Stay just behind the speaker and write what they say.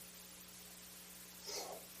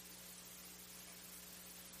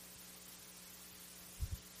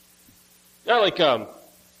like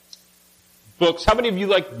books. How many of you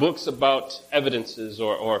like books about evidences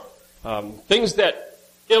or things that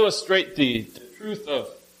illustrate the truth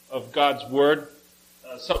of God's Word?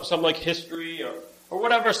 Some like history or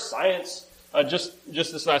whatever, science. Just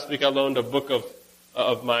this last week I loaned a book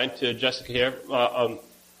of mine to Jessica here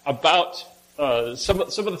about some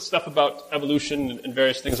of the stuff about evolution and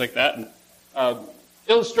various things like that, and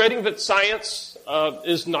illustrating that science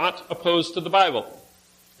is not opposed to the Bible.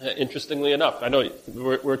 Interestingly enough, I know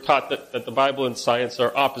we're taught that the Bible and science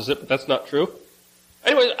are opposite, but that's not true.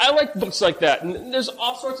 Anyway, I like books like that, and there's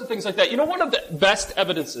all sorts of things like that. You know, one of the best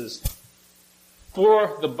evidences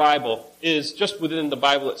for the Bible is just within the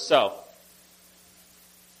Bible itself,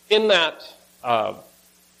 in that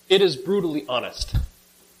it is brutally honest.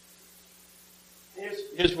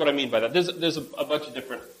 Here's what I mean by that. There's a bunch of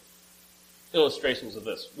different illustrations of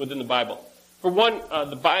this within the Bible. For one,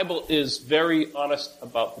 the Bible is very honest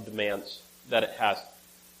about the demands that it has.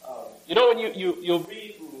 You know, when you'll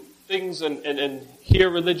read things and hear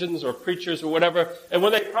religions or preachers or whatever, and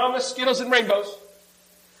when they promise Skittles and rainbows,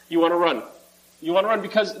 you want to run. You want to run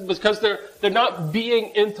because they're not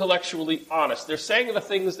being intellectually honest. They're saying the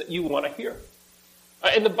things that you want to hear.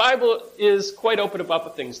 And the Bible is quite open about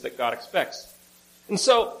the things that God expects. And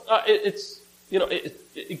so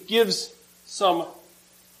it gives some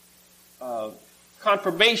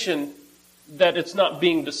confirmation that it's not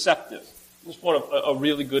being deceptive. It's one of a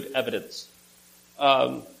really good evidence.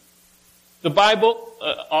 The Bible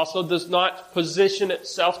also does not position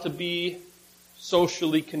itself to be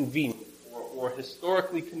socially convenient or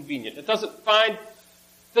historically convenient. It doesn't find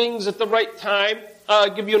things at the right time. I'll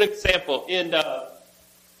give you an example. In the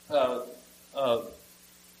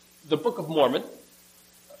Book of Mormon,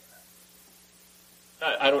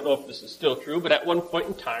 I don't know if this is still true, but at one point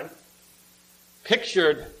in time,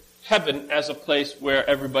 pictured heaven as a place where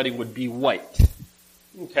everybody would be white.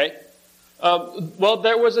 Okay? Well,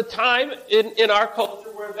 there was a time in our culture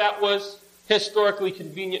where that was historically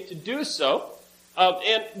convenient to do so.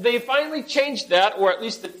 And they finally changed that, or at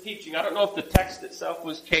least the teaching. I don't know if the text itself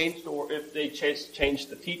was changed or if they changed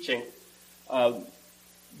the teaching.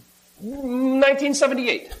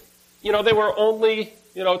 1978. You know, they were only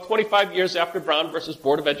 25 years after Brown versus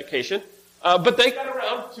Board of Education, but they got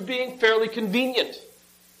around to being fairly convenient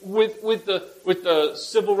with the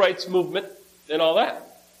civil rights movement and all that.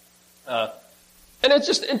 And it's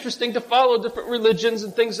just interesting to follow different religions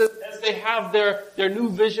and things as they have their new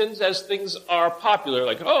visions as things are popular.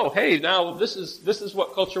 Like, oh, hey, now this is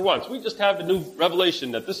what culture wants. We just have a new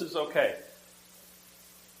revelation that this is okay.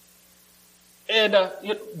 And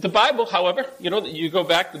the Bible, however, you go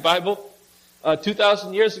back, the Bible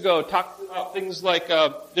 2,000 years ago talked about things like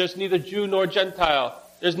there's neither Jew nor Gentile,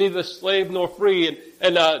 there's neither slave nor free,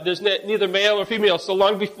 and there's neither male or female. So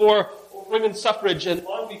long before women's suffrage and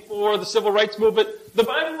long before the civil rights movement, the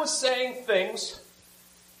Bible was saying things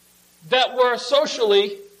that were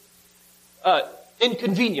socially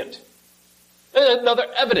inconvenient. And another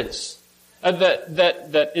evidence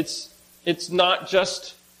that it's not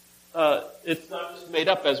just made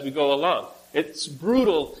up as we go along. It's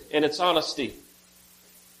brutal in its honesty.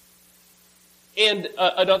 And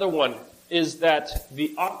another one is that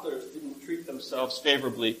the authors didn't treat themselves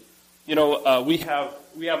favorably. We have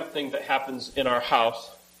a thing that happens in our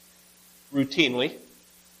house routinely.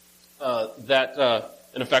 And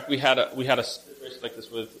in fact, we had a situation like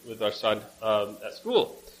this with our son at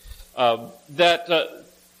school. That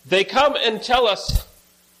they come and tell us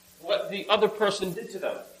what the other person did to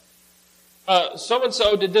them. So and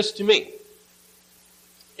so did this to me.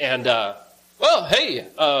 And well, hey,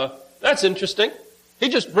 that's interesting. He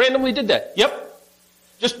just randomly did that. Yep,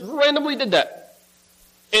 just randomly did that.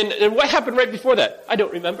 And what happened right before that? I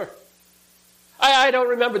don't remember. I don't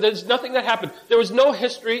remember. There's nothing that happened. There was no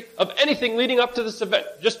history of anything leading up to this event.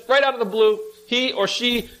 Just right out of the blue, he or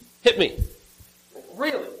she hit me.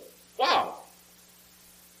 Really? Wow.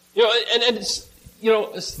 And it's,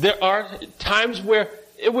 there are times where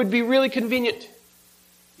it would be really convenient.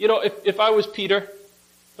 If I was Peter,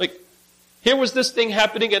 like, here was this thing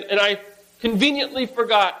happening, and I conveniently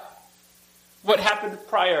forgot what happened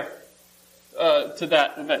prior to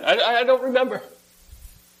that event. I don't remember.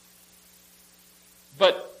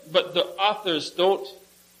 But the authors don't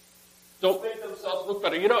make themselves look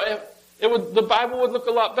better. The Bible would look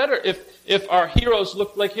a lot better if our heroes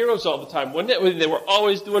looked like heroes all the time, wouldn't it? They were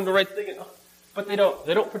always doing the right thing. But they don't.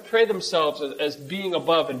 They don't portray themselves as being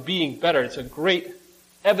above and being better. It's a great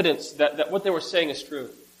evidence that what they were saying is true.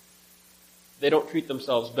 They don't treat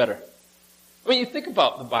themselves better. I mean, you think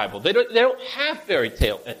about the Bible. They don't have fairy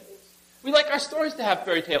tale endings. We like our stories to have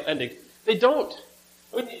fairy tale endings. They don't.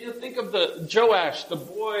 When you think of the Joash, the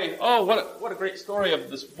boy, oh, what a great story of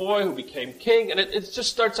this boy who became king, and it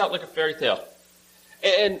just starts out like a fairy tale.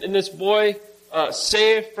 And this boy,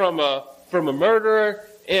 saved from a murderer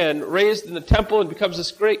and raised in the temple and becomes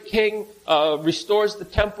this great king, restores the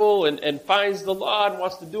temple and finds the law and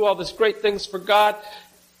wants to do all these great things for God,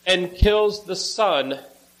 and kills the son.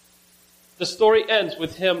 The story ends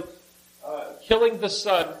with him killing the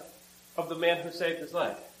son of the man who saved his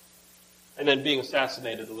life, and then being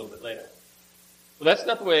assassinated a little bit later. Well, that's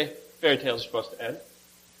not the way fairy tales are supposed to end.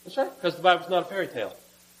 That's right, because the Bible's not a fairy tale.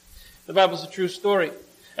 The Bible's a true story.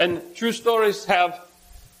 And true stories have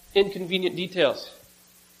inconvenient details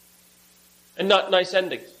and not nice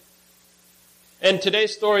endings. And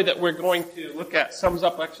today's story that we're going to look at sums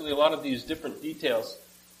up actually a lot of these different details.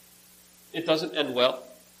 It doesn't end well.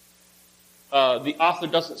 The author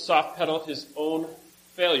doesn't soft pedal his own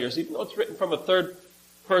failures, even though it's written from a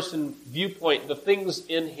third-person viewpoint. The things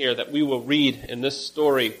in here that we will read in this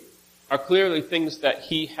story are clearly things that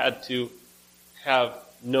he had to have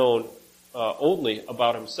known only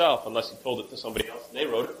about himself, unless he told it to somebody else and they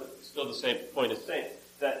wrote it. But still, the same point is saying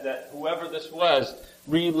that whoever this was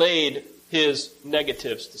relayed his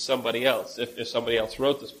negatives to somebody else, if somebody else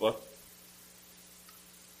wrote this book.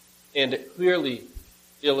 And it clearly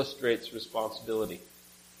illustrates responsibility.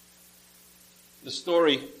 The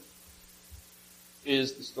story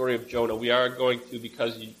is the story of Jonah. We are going to,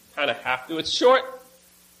 because you kind of have to. It's short,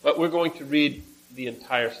 but we're going to read the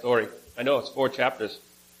entire story. I know it's 4 chapters.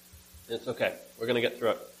 It's okay. We're going to get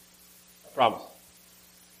through it. I promise.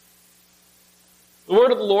 The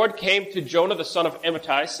word of the Lord came to Jonah the son of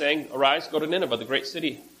Amittai, saying, "Arise, go to Nineveh, the great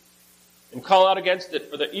city, and call out against it,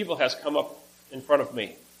 for their evil has come up in front of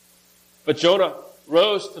me." But Jonah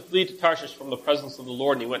rose to flee to Tarshish from the presence of the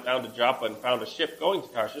Lord, and he went down to Joppa and found a ship going to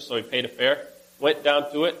Tarshish, so he paid a fare, went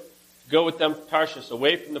down to it, to go with them to Tarshish,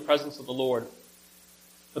 away from the presence of the Lord.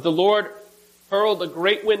 But the Lord hurled a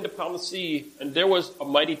great wind upon the sea, and there was a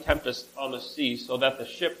mighty tempest on the sea, so that the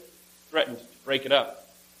ship threatened to break it up.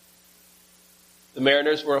 The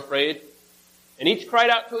mariners were afraid, and each cried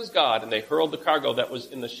out to his God, and they hurled the cargo that was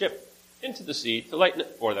in the ship into the sea to lighten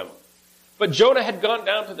it for them. But Jonah had gone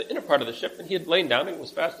down to the inner part of the ship, and he had lain down and was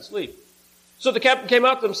fast asleep. So the captain came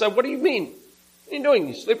out to him and said, "What do you mean? What are you doing,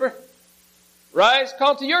 you sleeper? Rise,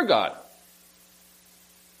 call to your God.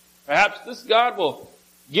 Perhaps this God will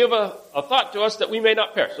give a thought to us that we may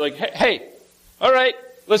not perish." So like, hey, all right,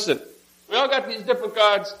 listen, we all got these different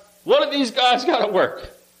gods. One of these gods got to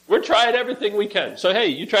work. We're trying everything we can. So hey,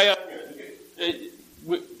 you try out here.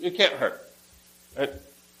 It can't hurt. Right?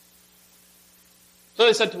 So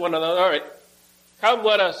they said to one another, "All right, come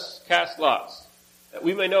let us cast lots, that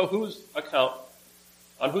we may know on whose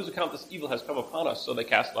account this evil has come upon us." So they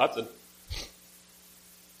cast lots, and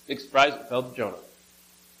big surprise, it fell to Jonah.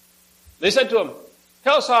 They said to him,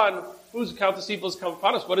 "Tell us on whose account this evil has come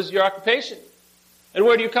upon us. What is your occupation? And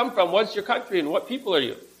where do you come from? What is your country, and what people are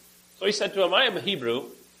you?" So he said to him, "I am a Hebrew.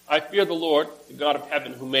 I fear the Lord, the God of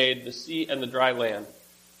heaven, who made the sea and the dry land."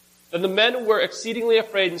 Then the men were exceedingly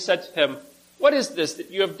afraid and said to him, "What is this that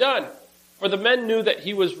you have done?" For the men knew that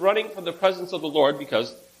he was running from the presence of the Lord,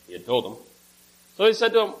 because he had told them. So they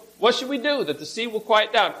said to him, "What should we do that the sea will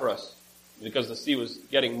quiet down for us?" Because the sea was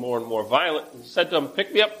getting more and more violent. And he said to them,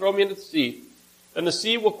 "Pick me up, throw me into the sea. Then the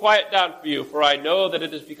sea will quiet down for you, for I know that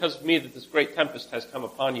it is because of me that this great tempest has come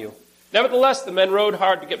upon you." Nevertheless, the men rowed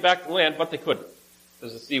hard to get back to land, but they couldn't,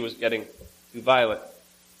 because the sea was getting too violent.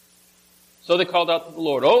 So they called out to the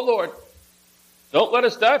Lord, "O Lord, don't let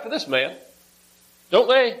us die for this man. Don't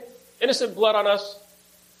lay innocent blood on us,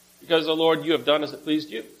 because, O Lord, you have done as it pleased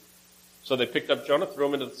you." So they picked up Jonah, threw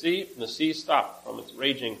him into the sea, and the sea stopped from its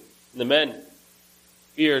raging. And the men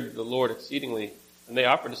feared the Lord exceedingly, and they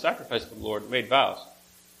offered a sacrifice to the Lord and made vows.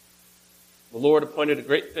 The Lord appointed a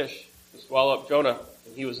great fish to swallow up Jonah,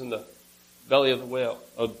 and he was in the belly of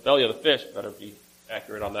the fish, better be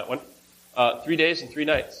accurate on that one, 3 days and 3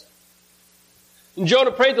 nights. And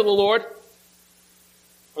Jonah prayed to the Lord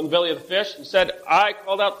from the belly of the fish and said, "I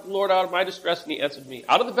called out to the Lord out of my distress, and he answered me.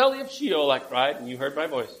 Out of the belly of Sheol I cried, and you heard my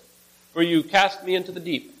voice. For you cast me into the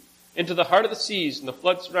deep, into the heart of the seas, and the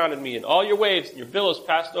flood surrounded me, and all your waves and your billows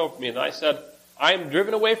passed over me. And I said, I am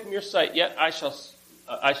driven away from your sight, yet I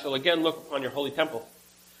shall again look upon your holy temple.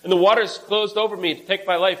 And the waters closed over me to take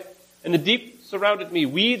my life, and the deep surrounded me.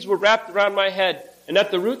 Weeds were wrapped around my head, and at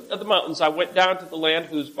the root of the mountains I went down to the land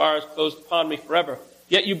whose bars closed upon me forever.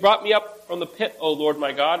 Yet you brought me up from the pit, O Lord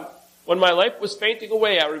my God. When my life was fainting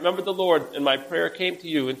away, I remembered the Lord, and my prayer came to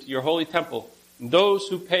you into your holy temple. And those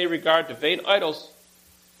who pay regard to vain idols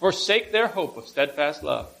forsake their hope of steadfast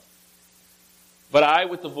love. But I,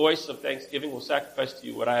 with the voice of thanksgiving, will sacrifice to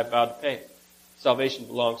you what I have vowed to pay. Salvation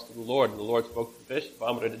belongs to the Lord. And the Lord spoke to the fish,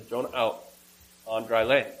 vomited Jonah out on dry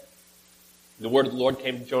land. The word of the Lord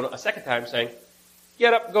came to Jonah a second time, saying,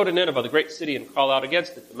 Get up, go to Nineveh, the great city, and call out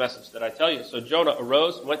against it the message that I tell you. So Jonah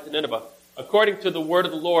arose and went to Nineveh, according to the word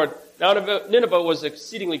of the Lord. Now Nineveh was an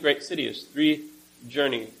exceedingly great city. It was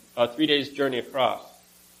 3 days' journey across.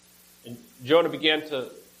 And Jonah began to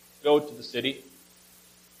go to the city.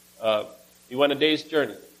 He went a day's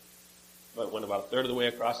journey, but went about a third of the way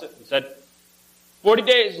across it. He said, 40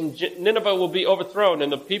 days and Nineveh will be overthrown.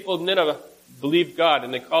 And the people of Nineveh believed God,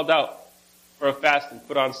 and they called out for a fast and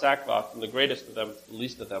put on sackcloth, from the greatest of them to the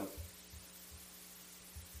least of them.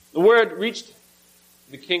 The word reached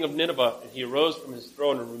the king of Nineveh, and he arose from his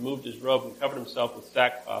throne and removed his robe and covered himself with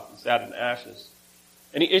sackcloth and sat in ashes.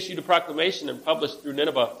 And he issued a proclamation and published through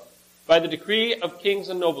Nineveh, by the decree of kings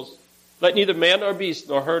and nobles, let neither man nor beast,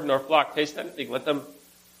 nor herd nor flock taste anything. Let them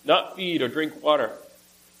not feed or drink water.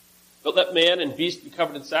 But let man and beast be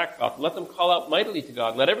covered in sackcloth. And let them call out mightily to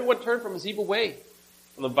God. Let everyone turn from his evil way,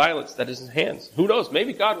 from the violence that is in his hands. Who knows?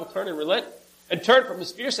 Maybe God will turn and relent, and turn from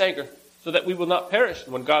his fierce anger, so that we will not perish.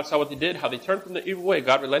 And when God saw what they did, how they turned from the evil way,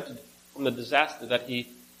 God relented from the disaster that he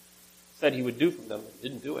said he would do from them, and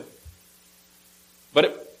didn't do it. But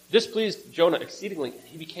it displeased Jonah exceedingly, and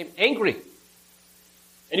he became angry.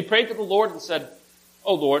 And he prayed to the Lord and said,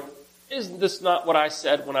 O Lord, isn't this not what I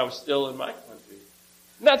said when I was still in my country?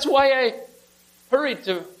 And that's why I hurried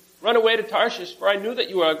to run away to Tarshish, for I knew that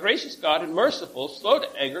you are a gracious God and merciful, slow to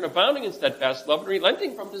anger, and abounding in steadfast love, and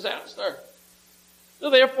relenting from disaster. So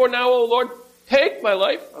therefore now, O Lord, take my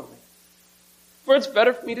life from me, for it's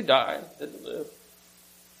better for me to die than to live.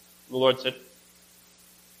 And the Lord said,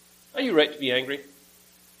 Are you right to be angry?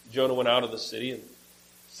 Jonah went out of the city and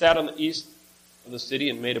sat on the east of the city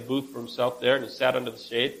and made a booth for himself there, and he sat under the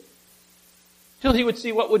shade till he would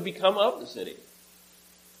see what would become of the city.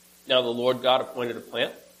 Now the Lord God appointed a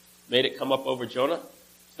plant, made it come up over Jonah,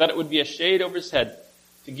 so that it would be a shade over his head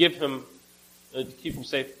to keep him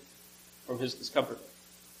safe from his discomfort.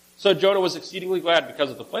 So Jonah was exceedingly glad because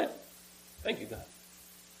of the plant. Thank you, God.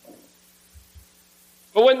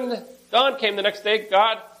 But when dawn came the next day,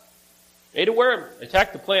 God made a worm,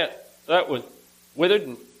 attacked the plant, so that was withered,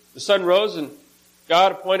 and the sun rose, and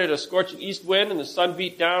God appointed a scorching east wind, and the sun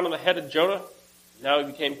beat down on the head of Jonah. Now he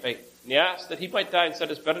became faint. And he asked that he might die, and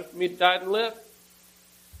said, It's better for me to die than live.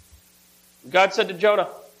 And God said to Jonah,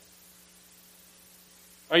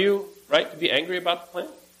 Are you right to be angry about the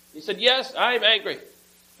plant? He said, Yes, I am angry.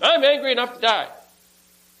 I'm angry enough to die.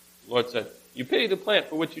 The Lord said, You pity the plant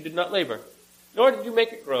for which you did not labor, nor did you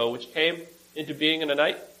make it grow, which came into being in a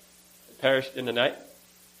night, and perished in a night.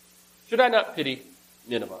 Should I not pity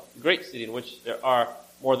Nineveh, the great city in which there are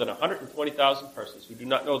more than 120,000 persons who do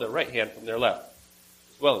not know their right hand from their left,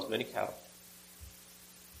 as well as many cattle?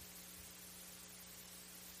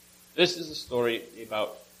 This is a story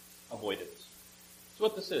about avoidance. That's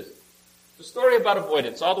what this is. It's a story about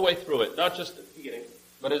avoidance all the way through it, not just at the beginning,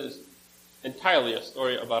 but it is entirely a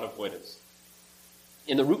story about avoidance.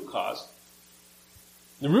 In the root cause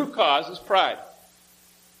is pride.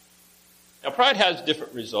 Now, pride has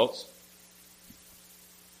different results.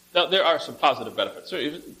 Now, there are some positive benefits.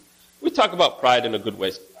 So we talk about pride in a good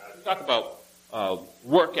way. We talk about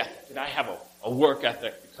work ethic, and I have a work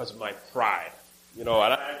ethic because of my pride. You know,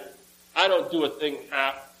 and I don't do a thing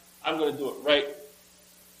half. I'm going to do it right.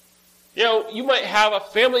 You know, you might have a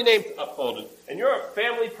family name to uphold, and you're a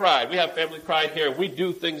family pride. We have family pride here. We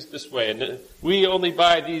do things this way, and we only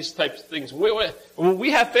buy these types of things.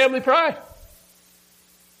 We have family pride.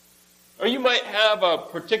 Or you might have a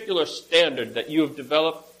particular standard that you have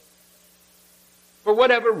developed for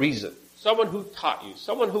whatever reason. Someone who taught you,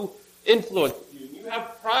 someone who influenced you. You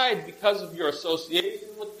have pride because of your association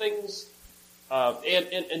with things,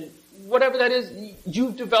 and whatever that is,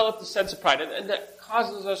 you've developed a sense of pride, and that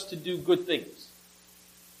causes us to do good things.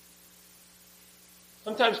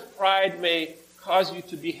 Sometimes pride may cause you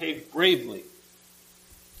to behave bravely.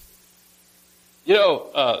 You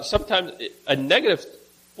know, sometimes a negative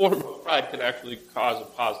form of pride can actually cause a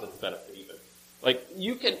positive benefit even. Like,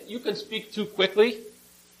 you can speak too quickly,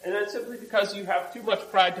 and then simply because you have too much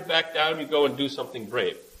pride to back down, you go and do something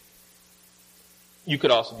brave. You could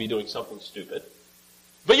also be doing something stupid.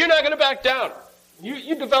 But you're not going to back down.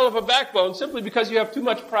 You develop a backbone simply because you have too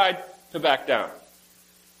much pride to back down.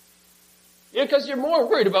 Yeah, because you're more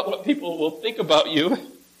worried about what people will think about you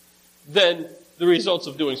than the results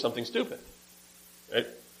of doing something stupid. Right?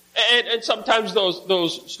 And sometimes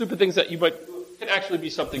those stupid things that you might do can actually be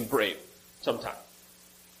something brave sometimes.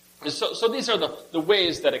 So these are the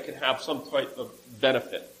ways that it can have some type of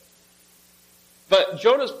benefit. But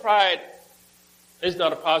Jonah's pride is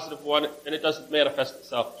not a positive one, and it doesn't manifest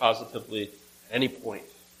itself positively at any point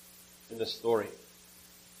in this story.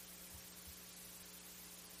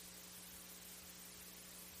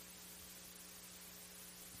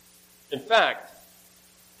 In fact,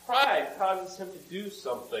 pride causes him to do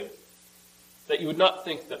something that you would not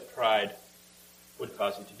think that pride would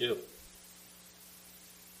cause him to do.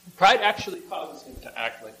 Pride actually causes him to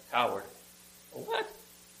act like a coward. What?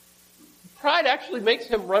 Pride actually makes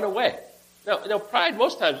him run away. Now, pride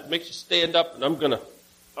most times makes you stand up and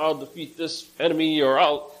I'll defeat this enemy, or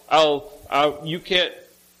you can't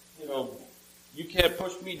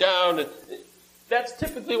push me down. And that's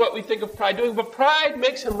typically what we think of pride doing, but pride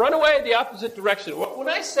makes him run away the opposite direction. When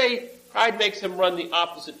I say pride makes him run the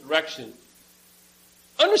opposite direction,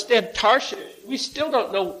 understand Tarshish, we still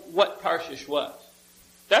don't know what Tarshish was.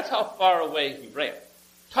 That's how far away he ran.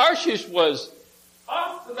 Tarshish was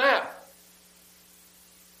off the map.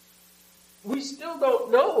 We still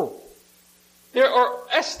don't know. There are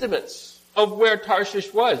estimates of where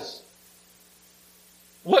Tarshish was.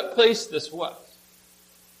 What place this was.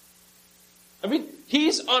 I mean,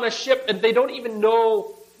 he's on a ship and they don't even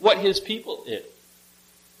know what his people is.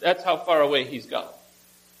 That's how far away he's gone.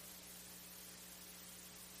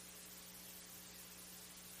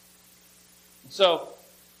 So,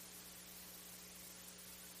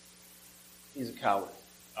 he's a coward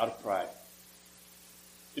out of pride.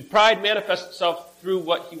 And pride manifests itself through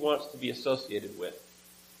what he wants to be associated with.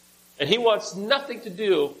 And he wants nothing to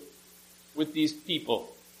do with these people.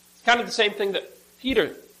 It's kind of the same thing that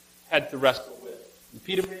Peter had to wrestle with. And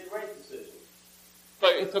Peter made the right decision.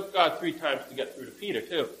 But it took God 3 times to get through to Peter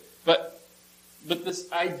too. But this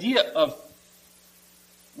idea of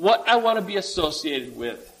what I want to be associated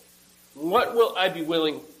with, what will I be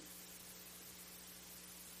willing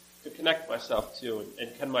to connect myself to,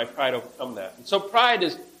 and can my pride overcome that? And so pride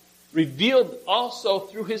is revealed also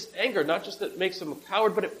through his anger. Not just that it makes him a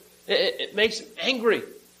coward, but it makes him angry.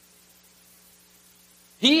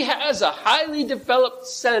 He has a highly developed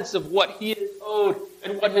sense of what he is owed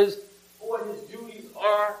and what his duties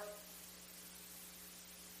are.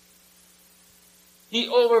 He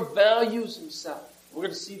overvalues himself. We're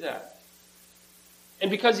going to see that.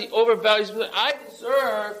 And because he overvalues himself, I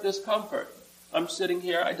deserve this comfort. I'm sitting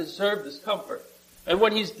here, I deserve this comfort. And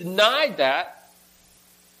when he's denied that,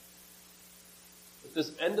 at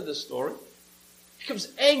this end of the story, he becomes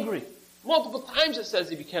angry. Multiple times it says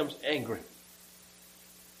he becomes angry.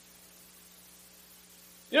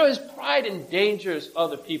 You know, his pride endangers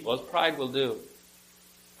other people, as pride will do.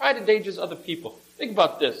 Pride endangers other people. Think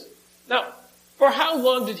about this. Now, for how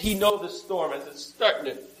long did he know the storm as it's starting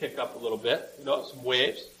to kick up a little bit? You know, some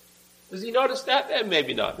waves. Does he notice that?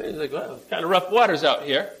 Maybe not. Maybe he's like, well, it's kind of rough waters out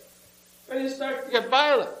here. And he starts to get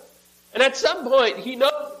violent. And at some point, he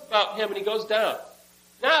knows about him and he goes down.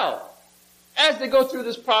 Now, as they go through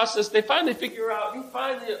this process, they finally figure out, he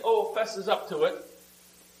finally fesses up to it.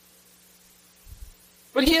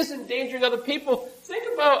 But he is endangering other people.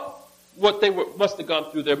 Think about what they must have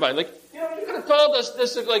gone through their mind. Like, you know, you could have told us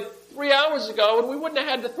this like 3 hours ago and we wouldn't have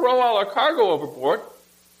had to throw all our cargo overboard.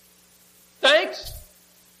 Thanks.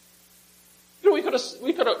 You know, we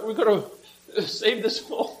could have saved this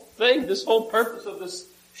whole thing, this whole purpose of this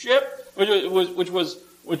ship, which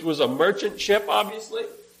was a merchant ship, obviously.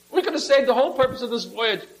 We could have saved the whole purpose of this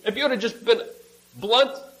voyage if you would have just been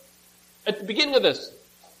blunt at the beginning of this.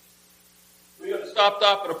 We would have stopped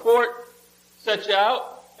off at a port, set you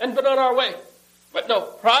out, and been on our way. But no,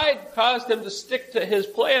 pride caused him to stick to his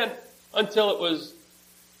plan until it was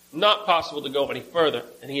not possible to go any further,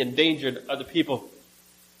 and he endangered other people.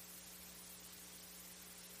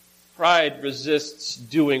 Pride resists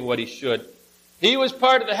doing what he should. He was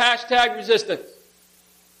part of the hashtag resistance.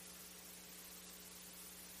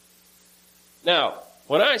 Now,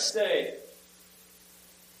 when I say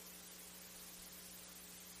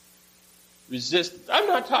resistance, I'm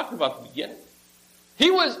not talking about the beginning. He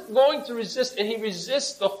was going to resist, and he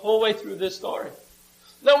resists the whole way through this story.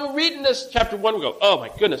 Now, we read in this chapter 1, we go, oh my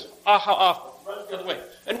goodness, how awful, run the other way.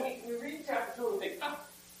 And we read chapter 2 and we think,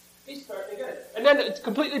 he's starting again. And then it's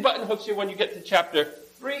completely button hooks you when you get to chapter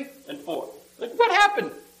 3 and 4. Like, what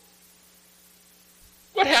happened?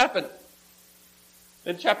 What happened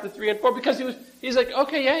in chapter 3 and 4? Because he's like,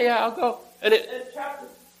 okay, yeah, I'll go. And chapter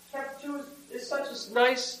 2 is such a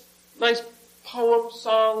nice poem,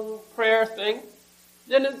 song, prayer thing.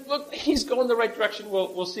 Then look, he's going the right direction.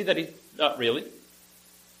 We'll see that he's not really.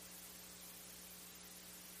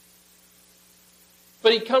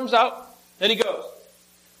 But he comes out and he goes.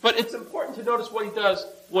 But it's important to notice what he does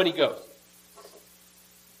when he goes.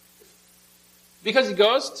 Because he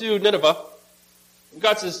goes to Nineveh, And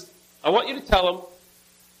God says, I want you to tell them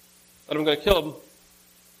that I'm going to kill them.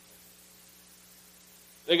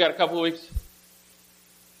 They got a couple of weeks,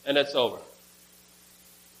 and it's over.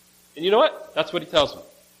 And you know what? That's what he tells them.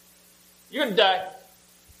 You're going to die.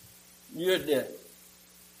 You're dead.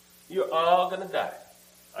 You're all going to die.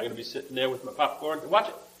 I'm going to be sitting there with my popcorn to watch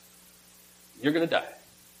it. You're going to die.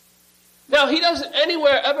 Now, he doesn't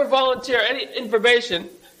anywhere ever volunteer any information.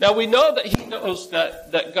 Now, we know that he knows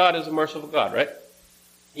that God is a merciful God, right?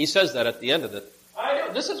 He says that at the end of it. I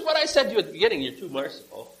know. This is what I said to you at the beginning. You're too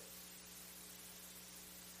merciful.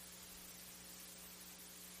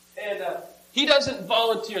 And he doesn't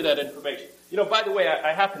volunteer that information. You know, by the way,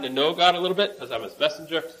 I happen to know God a little bit because I'm his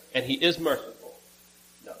messenger, and he is merciful.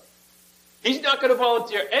 No. He's not going to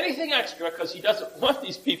volunteer anything extra because he doesn't want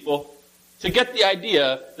these people to get the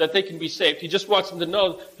idea that they can be saved. He just wants them to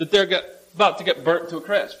know that they're about to get burnt to a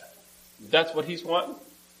crisp. That's what he's wanting.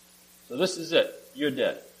 So this is it. You're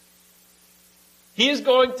dead. He is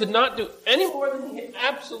going to not do any more than he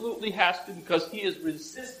absolutely has to because he is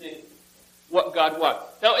resisting what God wants.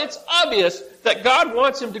 Now, it's obvious that God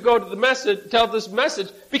wants him to go to the message, tell this message,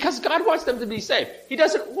 because God wants them to be saved. He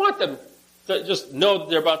doesn't want them to just know that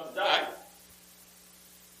they're about to die.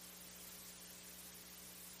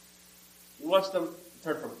 He wants them to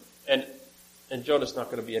turn from him. And Jonah's not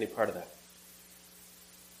going to be any part of that.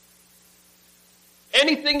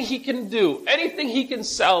 Anything he can do, anything he can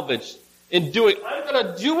salvage in doing, I'm going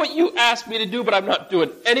to do what you asked me to do, but I'm not doing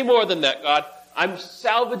any more than that, God. I'm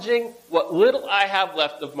salvaging what little I have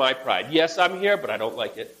left of my pride. Yes, I'm here, but I don't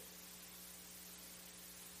like it.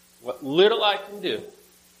 What little I can do.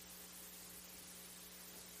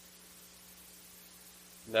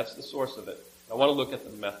 And that's the source of it. I want to look at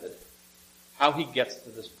the method. How he gets to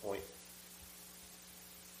this point.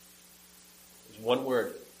 There's one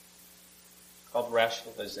word called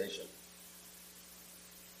rationalization.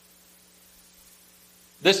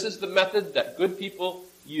 This is the method that good people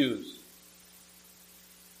use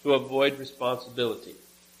to avoid responsibility.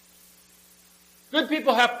 Good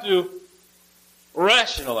people have to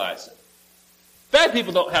rationalize it. Bad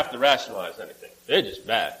people don't have to rationalize anything. They're just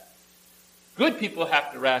bad. Good people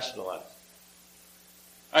have to rationalize.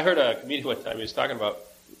 I heard a comedian one time, he was talking about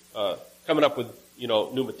coming up with,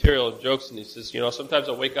 new material and jokes, and he says, sometimes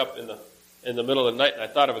I'll wake up in the middle of the night and I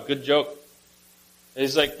thought of a good joke. And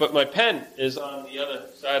he's like, but my pen is on the other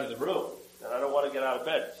side of the room, and I don't want to get out of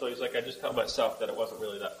bed. So he's like, I just tell myself that it wasn't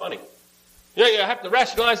really that funny. You have to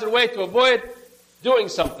rationalize it away to avoid doing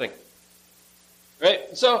something.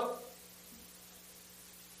 Right? So,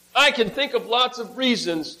 I can think of lots of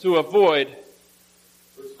reasons to avoid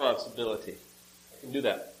responsibility. I can do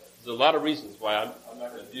that. There's a lot of reasons why I'm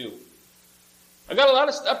not going to do. I got a lot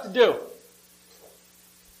of stuff to do.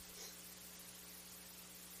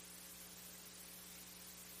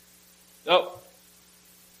 No.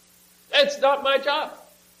 It's not my job.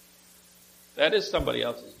 That is somebody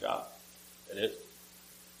else's job. It is.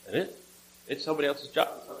 It is. It's somebody else's job.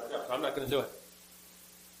 It's not my job, so I'm not going to do it.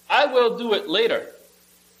 I will do it later.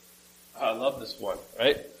 Oh, I love this one,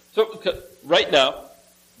 right? So, right now,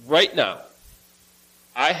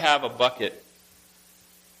 I have a bucket.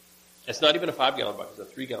 It's not even a 5-gallon bucket.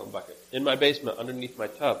 It's a 3-gallon bucket in my basement underneath my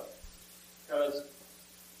tub. Because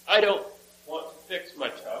I don't want to fix my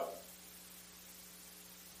tub.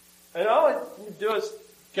 And all I need to do is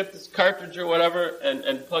get this cartridge or whatever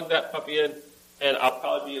and plug that puppy in, and I'll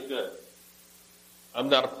probably be good. I'm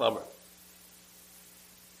not a plumber.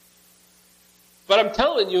 But I'm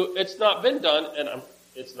telling you, it's not been done, and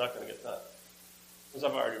it's not going to get done. Because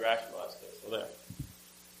I've already rationalized it, so there.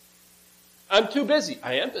 I'm too busy.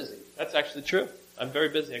 I am busy. That's actually true. I'm very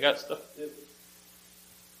busy. I got stuff to do.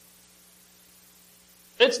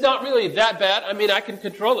 It's not really that bad. I mean, I can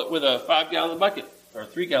control it with a 5-gallon bucket. Or a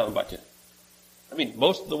 3-gallon bucket. I mean,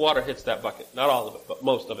 most of the water hits that bucket. Not all of it, but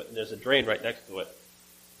most of it. And there's a drain right next to it.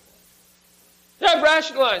 Yeah, I've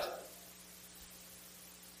rationalized.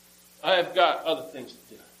 I have got other things to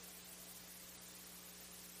do.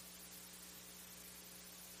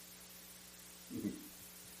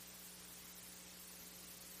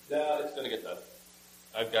 Yeah, it's going to get done.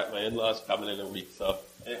 I've got my in-laws coming in a week, so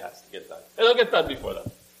it has to get done. It'll get done before then.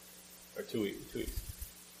 Or 2 weeks.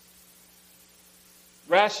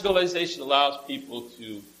 Rationalization allows people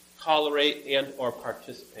to tolerate and or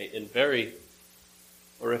participate in very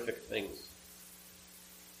horrific things.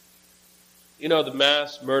 The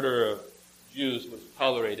mass murder of Jews was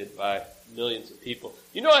tolerated by millions of people.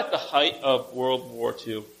 At the height of World War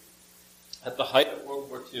II,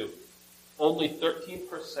 only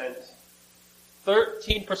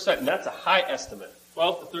 13%, and that's a high estimate,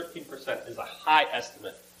 12 to 13% is a high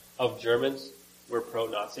estimate of Germans we're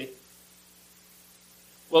pro-Nazi.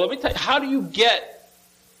 Well, let me tell you, how do you get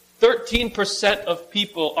 13% of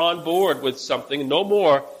people on board with something, no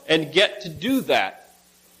more, and get to do that?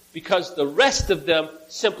 Because the rest of them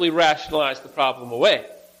simply rationalized the problem away.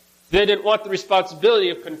 They didn't want the responsibility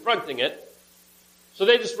of confronting it, so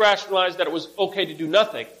they just rationalized that it was okay to do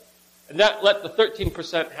nothing. And that let the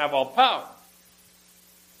 13% have all power.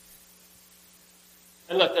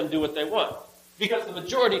 And let them do what they want. Because the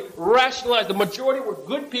majority rationalized. The majority were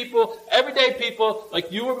good people, everyday people,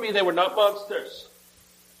 like you or me. They were not monsters.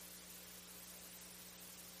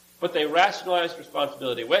 But they rationalized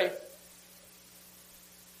responsibility away.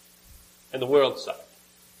 And the world suffered.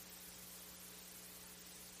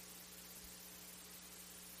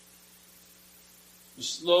 You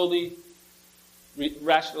slowly,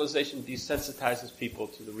 rationalization desensitizes people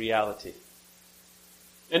to the reality.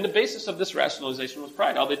 And the basis of this rationalization was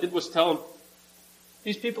pride. All they did was tell them,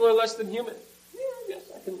 these people are less than human. Yeah, yes,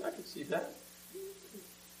 I can see that.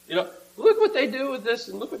 You know, look what they do with this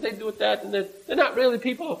and look what they do with that. And they're not really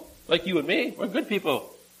people like you and me. We're good people.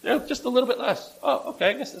 They're just a little bit less. Oh, okay,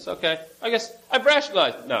 I guess that's okay. I guess I've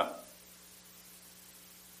rationalized it now.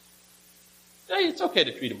 Hey, it's okay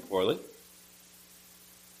to treat them poorly.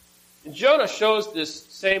 And Jonah shows this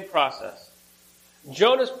same process.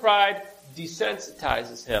 Jonah's pride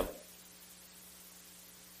desensitizes him.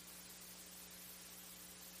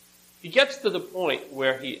 He gets to the point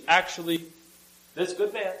where he actually, this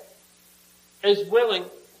good man, is willing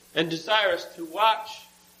and desirous to watch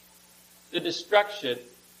the destruction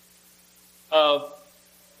of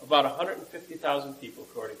about 150,000 people,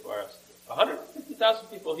 according to our estimate. 150,000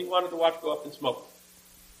 people he wanted to watch go up in smoke.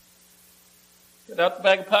 Get out the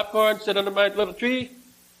bag of popcorn, sit under my little tree,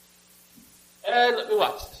 and let me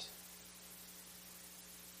watch this.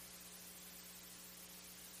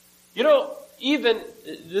 You know, even,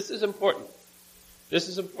 this is important. This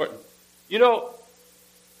is important. You know,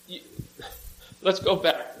 let's go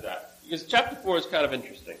back to that. Because chapter 4 is kind of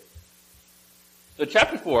interesting. So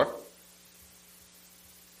chapter 4,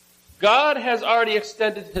 God has already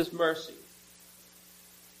extended his mercy.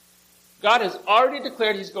 God has already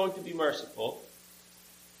declared he's going to be merciful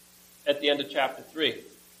at the end of chapter 3.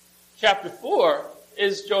 Chapter 4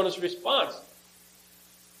 is Jonah's response.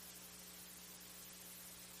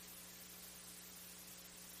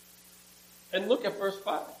 And look at verse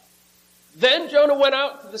 5. Then Jonah went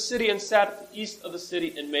out to the city and sat at the east of the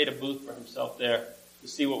city and made a booth for himself there to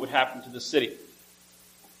see what would happen to the city.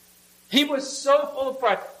 He was so full of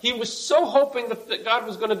pride. He was so hoping that God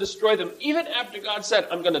was going to destroy them. Even after God said,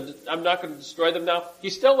 I'm not going to destroy them now, he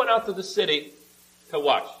still went out to the city to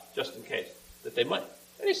watch, just in case, that they might.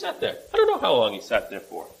 And he sat there. I don't know how long he sat there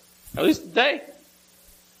for. At least a day.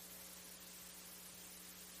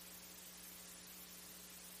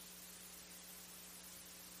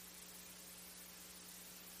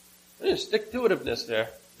 There's stick-to-itiveness there,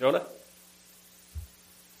 Jonah.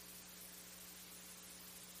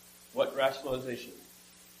 What rationalization?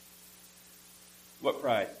 What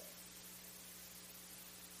pride?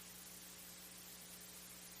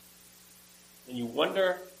 And you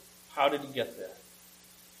wonder, how did he get there?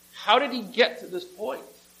 How did he get to this point?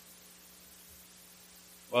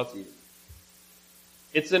 Well, it's easy.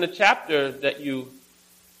 It's in a chapter that you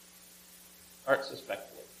aren't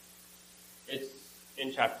suspecting it. It's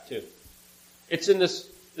in chapter 2. It's in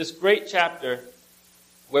this great chapter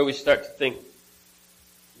where we start to think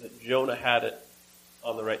that Jonah had it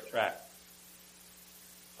on the right track.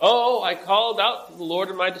 Oh, I called out to the Lord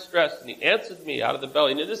in my distress, and he answered me out of the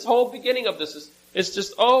belly. And this whole beginning of this is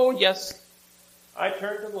just, oh, yes, I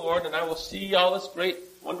turn to the Lord, and I will see all this great,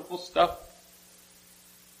 wonderful stuff.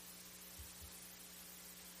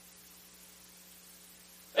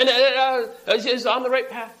 And is on the right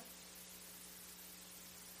path.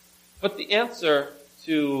 But the answer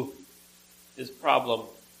to his problem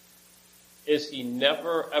is he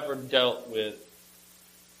never ever dealt with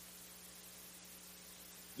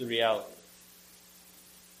the reality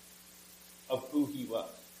of who he was.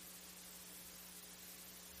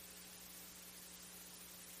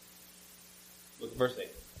 Look at verse 8.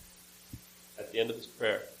 At the end of his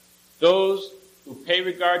prayer. Those who pay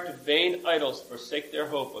regard to vain idols forsake their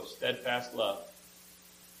hope of steadfast love.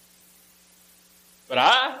 But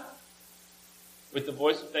I, with the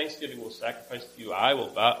voice of thanksgiving, will sacrifice to you. I will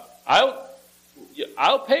bow.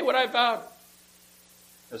 I'll pay what I vowed.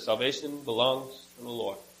 Because salvation belongs to the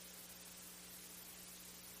Lord.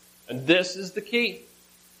 And this is the key.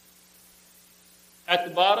 At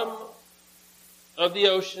the bottom of the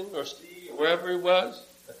ocean or sea or wherever he was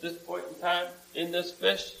at this point in time in this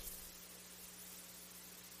fish,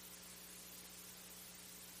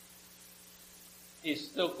 he's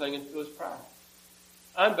still clinging to his pride.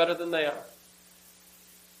 I'm better than they are.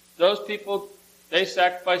 Those people, they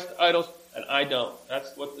sacrifice to idols, and I don't.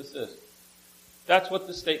 That's what this is. That's what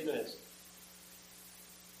the statement is.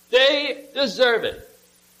 They deserve it.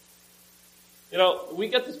 You know, we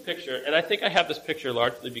get this picture, and I think I have this picture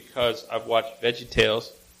largely because I've watched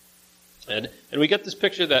VeggieTales, and we get this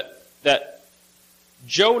picture that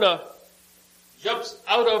Jonah jumps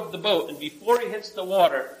out of the boat, and before he hits the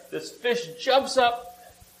water, this fish jumps up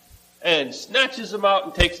and snatches him out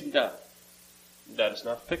and takes him down. That is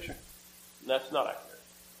not the picture. That's not accurate.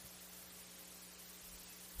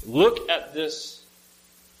 Look at this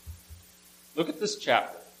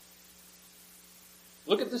chapter.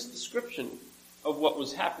 Look at this description of what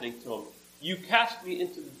was happening to him. You cast me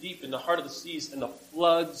into the deep, in the heart of the seas, and the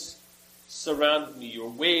floods surrounded me. Your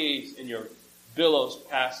waves and your billows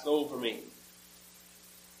passed over me.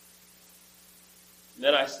 And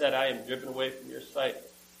then I said, I am driven away from your sight.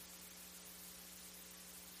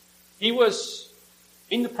 He was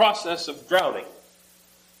in the process of drowning,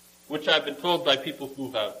 which I've been told by people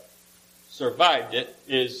who have survived it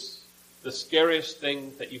is the scariest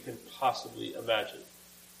thing that you can possibly imagine.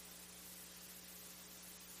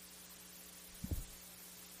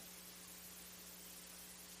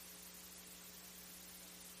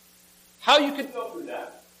 How you can go through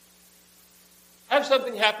that? Have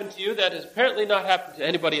something happen to you that has apparently not happened to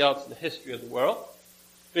anybody else in the history of the world.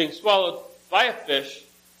 Being swallowed by a fish,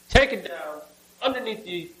 taken down underneath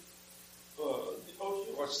the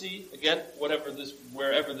ocean or sea, again, wherever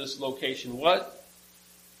this location was,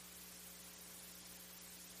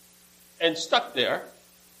 and stuck there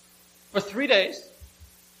for 3 days,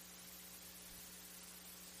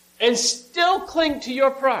 and still cling to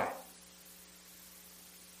your pride.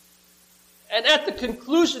 And at the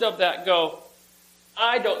conclusion of that go,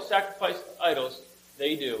 I don't sacrifice to idols,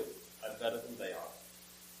 they do. I'm better than they are.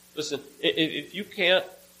 Listen, if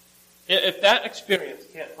that experience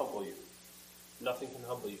can't humble you, nothing can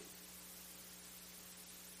humble you.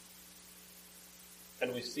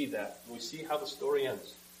 And we see that. We see how the story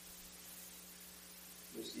ends.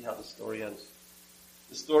 We see how the story ends.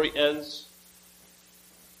 The story ends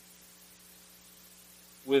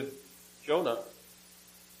with Jonah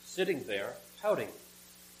sitting there pouting.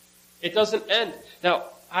 It doesn't end. Now,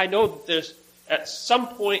 I know that at some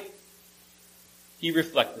point, he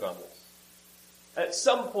reflected on this. At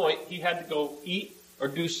some point, he had to go eat or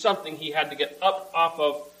do something. He had to get up off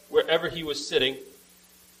of wherever he was sitting,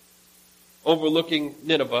 overlooking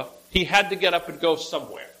Nineveh. He had to get up and go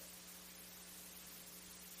somewhere.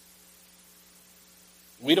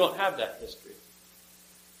 We don't have that history.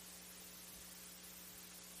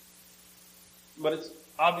 But it's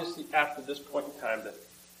obviously after this point in time that,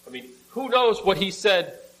 who knows what he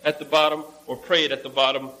said at the bottom or prayed at the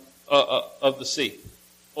bottom of the sea.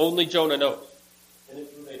 Only Jonah knows. And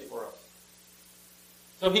it's made for us.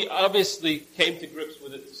 So he obviously came to grips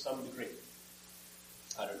with it to some degree.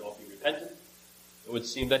 I don't know if he repented. It would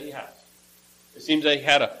seem that he has. It seems that he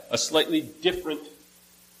had a slightly different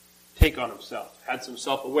take on himself. Had some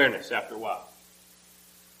self-awareness after a while.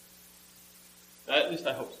 At least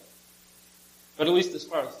I hope so. But at least as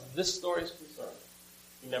far as this story is concerned,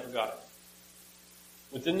 he never got it.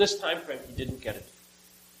 Within this time frame, he didn't get it.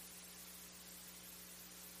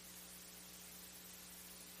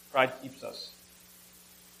 Pride keeps us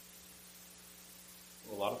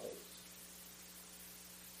from a lot of things.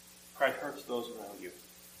 Pride hurts those around you.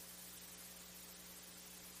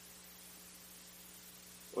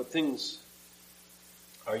 What things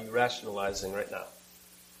are you rationalizing right now?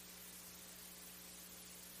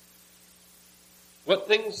 What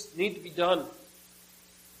things need to be done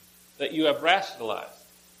that you have rationalized?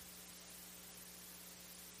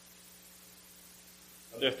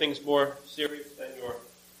 Are there things more serious than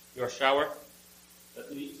your shower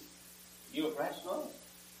that leaks? You have rationalized.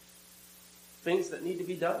 Things that need to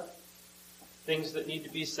be done. Things that need to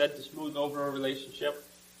be said to smooth over a relationship.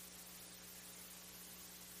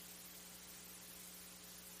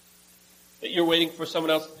 That you're waiting for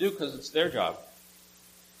someone else to do because it's their job.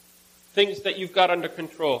 Things that you've got under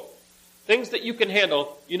control. Things that you can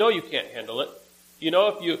handle. You know you can't handle it. You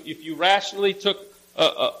know if you rationally took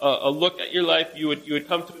a look at your life, you would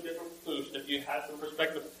come to a different conclusion if you had some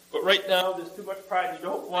perspective. But right now, there's too much pride. You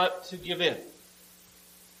don't want to give in.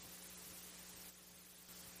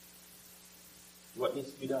 What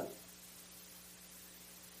needs to be done?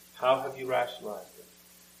 How have you rationalized it?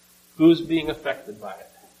 Who's being affected by it?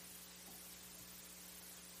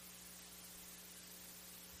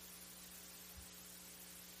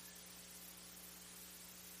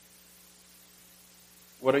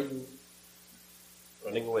 What are you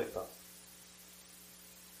running away from?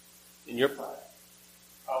 in your pride?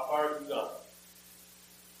 How far have you gone?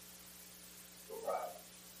 For pride.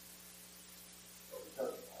 Or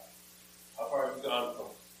because of pride. How far have you gone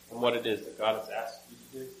from what it is that God has asked you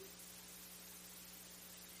to do?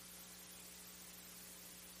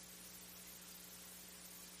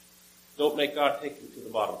 Don't make God take you to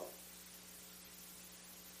the bottom.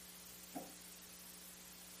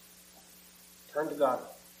 Turn to God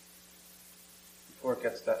before it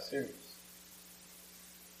gets that serious.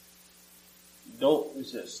 Don't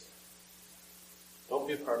resist. Don't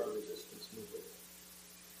be a part of the resistance movement.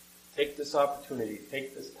 Take this opportunity,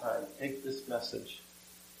 take this time, take this message,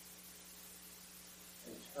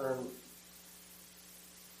 and turn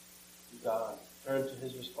to God. Turn to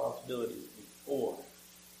His responsibilities before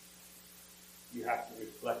you have to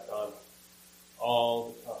reflect on all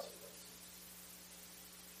the consequences.